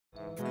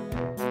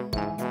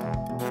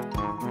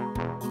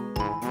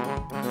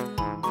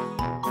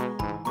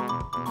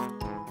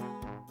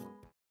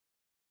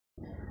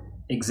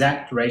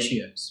exact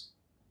ratios.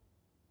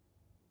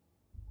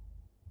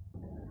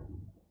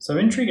 So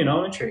in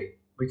trigonometry,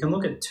 we can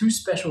look at two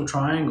special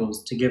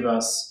triangles to give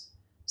us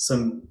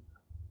some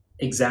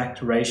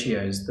exact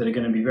ratios that are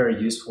going to be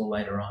very useful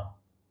later on.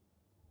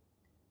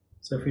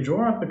 So if we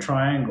draw up a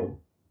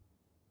triangle,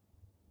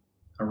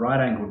 a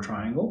right-angled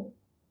triangle,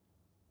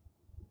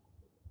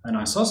 an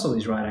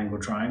isosceles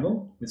right-angled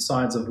triangle with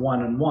sides of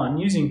 1 and 1,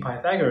 using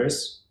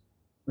Pythagoras,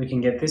 we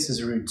can get this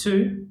as root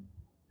 2,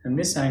 and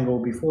this angle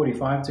will be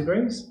 45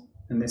 degrees,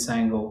 and this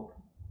angle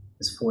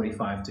is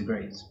 45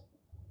 degrees.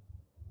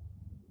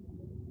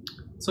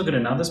 Let's look at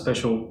another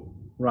special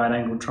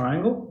right-angled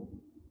triangle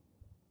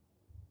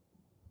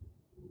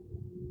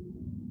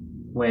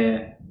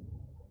where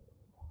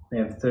we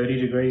have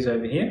 30 degrees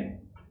over here,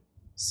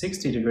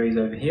 60 degrees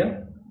over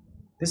here.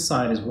 This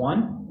side is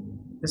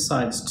 1, this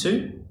side's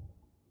 2,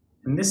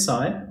 and this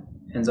side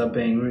ends up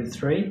being root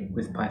 3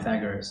 with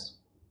Pythagoras.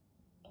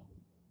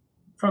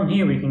 From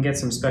here we can get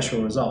some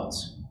special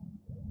results.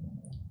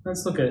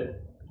 Let's look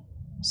at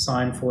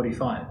sine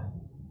 45,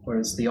 where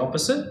it's the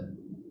opposite.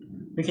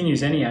 We can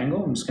use any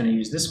angle. I'm just going to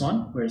use this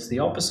one, where it's the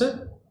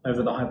opposite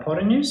over the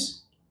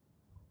hypotenuse.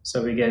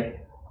 So we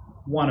get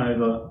 1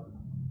 over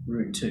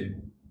root 2.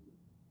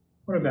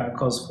 What about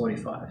cos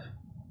 45?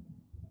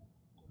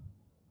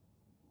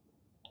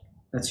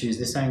 Let's use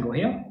this angle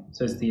here.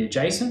 So it's the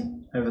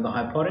adjacent over the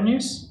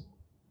hypotenuse,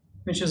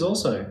 which is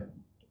also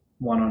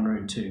 1 on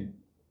root 2.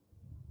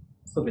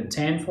 Let's look at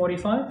tan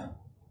 45,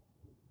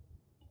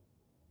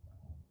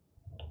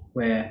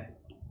 where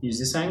use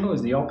this angle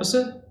as the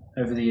opposite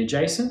over the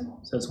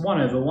adjacent. So it's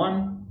 1 over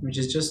 1, which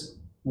is just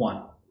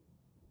 1.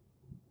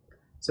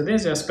 So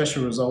there's our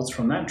special results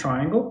from that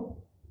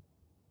triangle.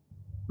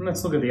 And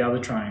let's look at the other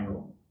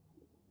triangle.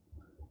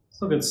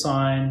 Let's look at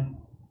sine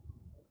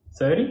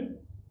 30,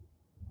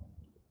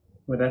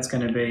 where that's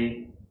going to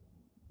be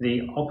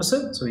the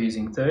opposite. So we're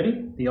using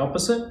 30, the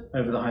opposite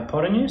over the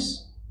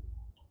hypotenuse.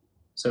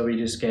 So we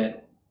just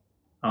get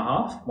a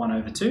half, 1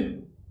 over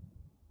 2.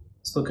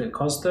 Let's look at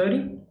cos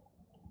 30,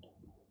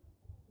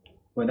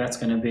 where that's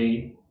going to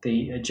be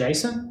the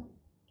adjacent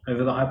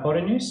over the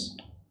hypotenuse.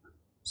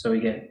 So we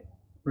get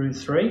root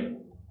 3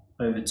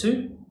 over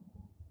 2.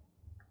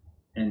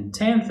 And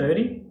tan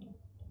 30,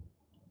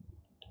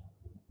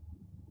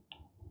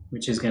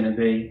 which is going to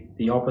be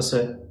the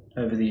opposite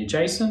over the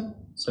adjacent.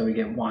 So we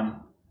get 1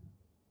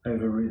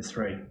 over root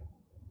 3.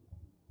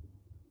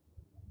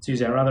 Let's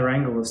use our other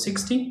angle of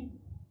 60.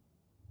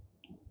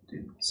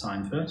 Do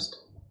sine first.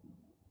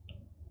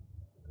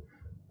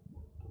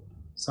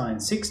 Sine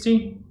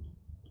 60.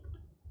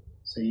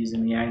 So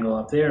using the angle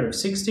up there of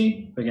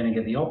 60, we're going to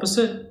get the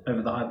opposite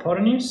over the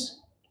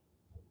hypotenuse,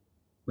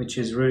 which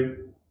is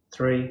root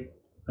 3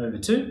 over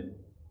 2.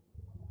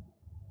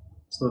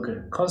 Let's look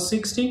at cos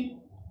 60,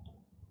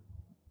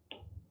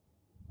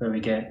 where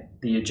we get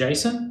the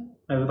adjacent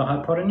over the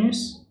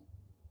hypotenuse,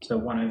 so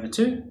 1 over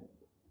 2.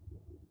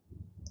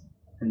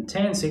 And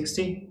tan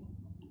 60,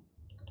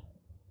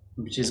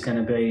 which is going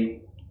to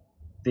be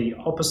the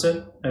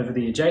opposite over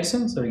the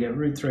adjacent, so we get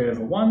root 3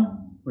 over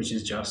 1, which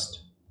is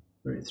just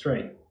root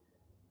 3.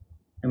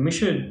 And we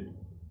should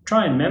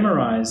try and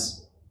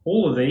memorize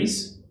all of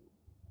these,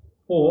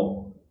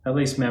 or at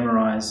least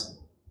memorize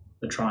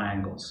the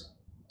triangles,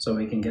 so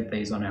we can get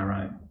these on our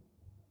own.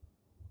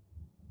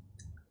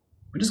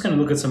 We're just going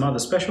to look at some other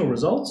special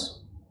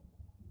results.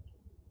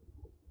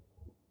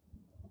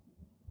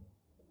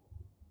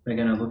 We're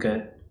going to look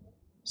at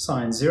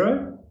sine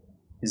 0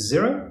 is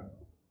 0,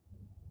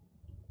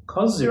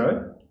 cos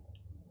 0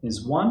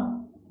 is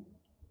 1,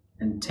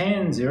 and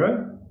tan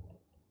 0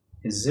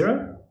 is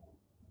 0.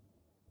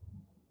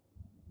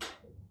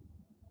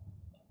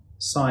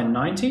 Sine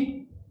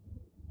 90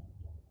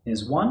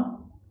 is 1,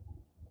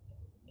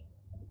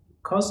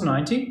 cos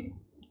 90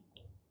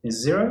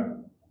 is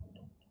 0,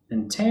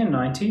 and tan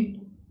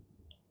 90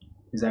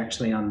 is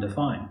actually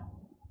undefined.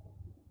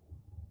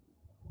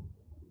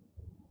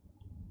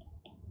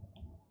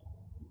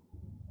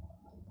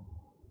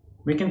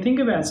 We can think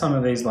about some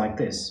of these like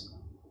this.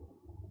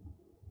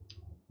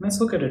 Let's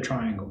look at a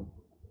triangle.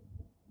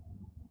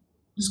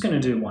 I'm just going to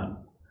do one.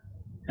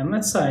 And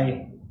let's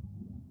say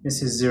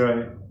this is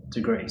 0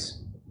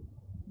 degrees.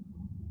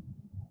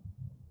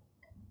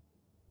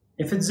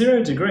 If it's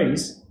 0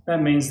 degrees,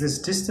 that means this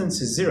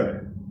distance is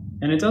 0.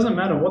 And it doesn't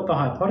matter what the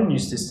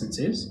hypotenuse distance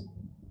is.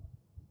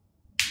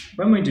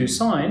 When we do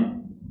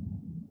sine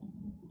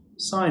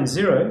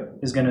 0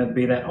 is going to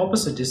be that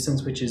opposite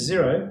distance, which is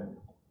 0,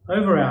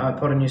 over our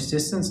hypotenuse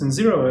distance, and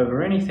 0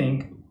 over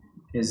anything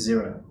is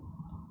 0.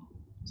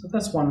 So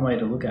that's one way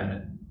to look at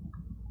it.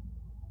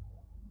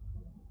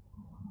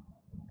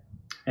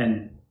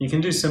 And you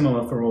can do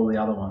similar for all the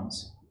other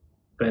ones,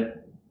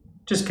 but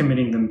just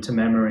committing them to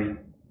memory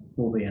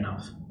will be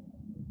enough.